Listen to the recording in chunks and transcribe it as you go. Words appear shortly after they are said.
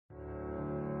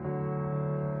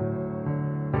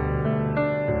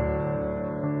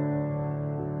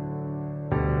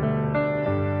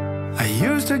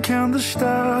used to count the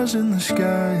stars in the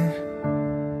sky.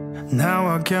 Now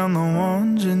I count the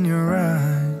ones in your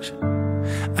eyes.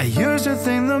 I used to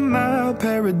think that my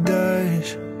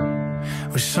paradise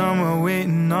was somewhere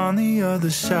waiting on the other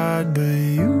side, but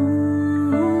you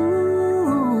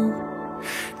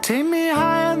take me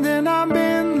higher than I've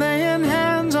been, laying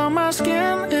hands on my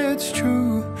skin, it's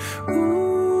true.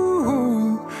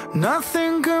 Ooh,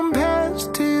 nothing compares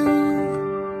to you.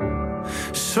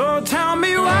 So tell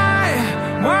me why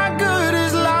good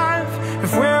is life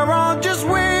if we're all just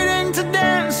waiting to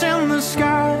dance in the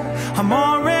sky? I'm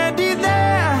already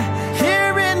there,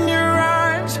 here in your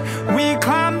eyes. We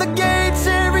climb the gates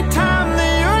every time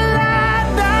that you're right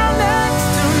down next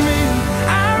to me.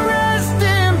 I rest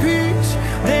in peace.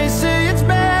 They say it's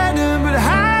better, but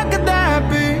how could that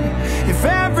be? If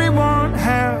everyone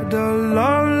had a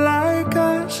love like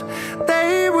us,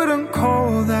 they wouldn't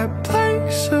call that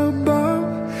place above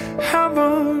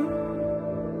heaven.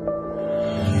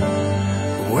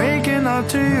 Waking up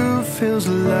to you feels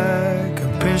like I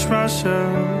pinch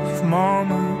myself,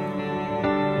 mama.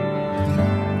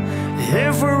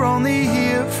 If we're only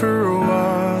here for a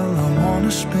while, I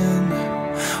wanna spend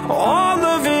all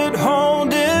of it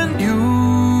holding you.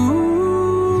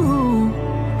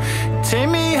 Take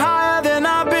me higher than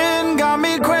I've been, got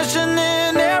me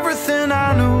questioning everything I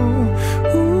know.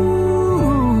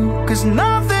 Ooh, 'cause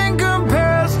nothing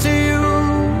compares to you.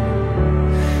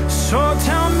 So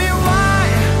tell me why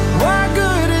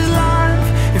good is life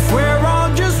if we're all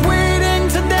just waiting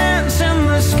to dance in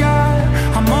the sky?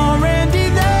 I'm already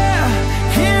there,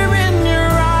 here in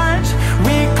your eyes.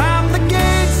 We climb the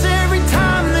gates every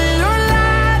time that you're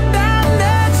lying down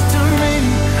next to me.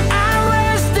 I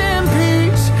rest in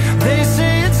peace. They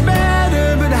say it's better,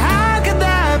 but how could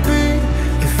that be?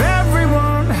 If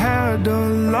everyone had a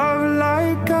love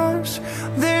like us,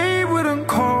 they wouldn't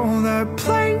call that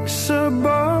place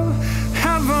above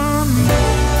heaven.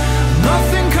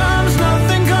 Nothing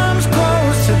comes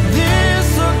close to this.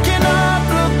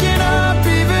 Looking up,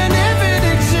 even if it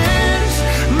exists.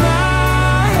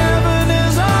 My heaven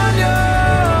is on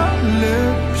your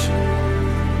lips.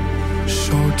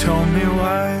 So tell me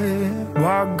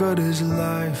why good is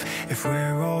life if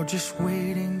we're all just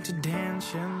waiting to dance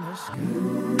in the sky?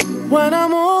 When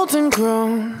I'm old and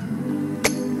grown,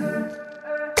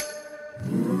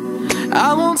 I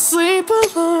won't sleep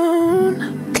alone.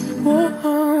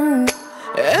 Whoa.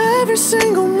 Every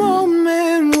single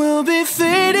moment will be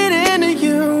faded into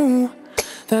you.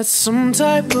 That's some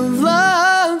type of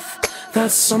love.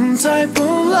 That's some type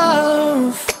of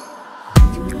love.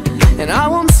 And I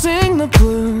won't sing the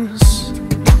blues,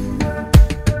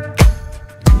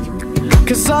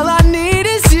 'cause all I need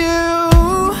is you.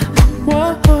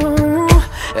 Whoa.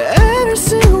 Every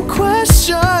single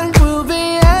question will be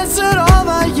answered all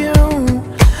by you.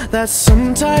 That's some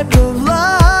type of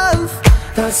love.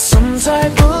 That's some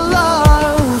type of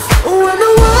love. When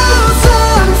the world's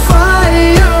on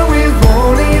fire, we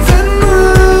won't even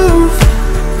move.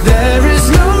 There is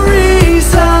no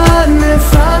reason if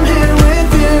I'm here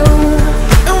with you.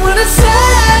 And when it's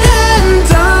said and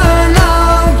done,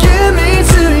 I'll give me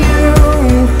to you.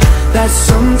 That's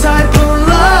some type of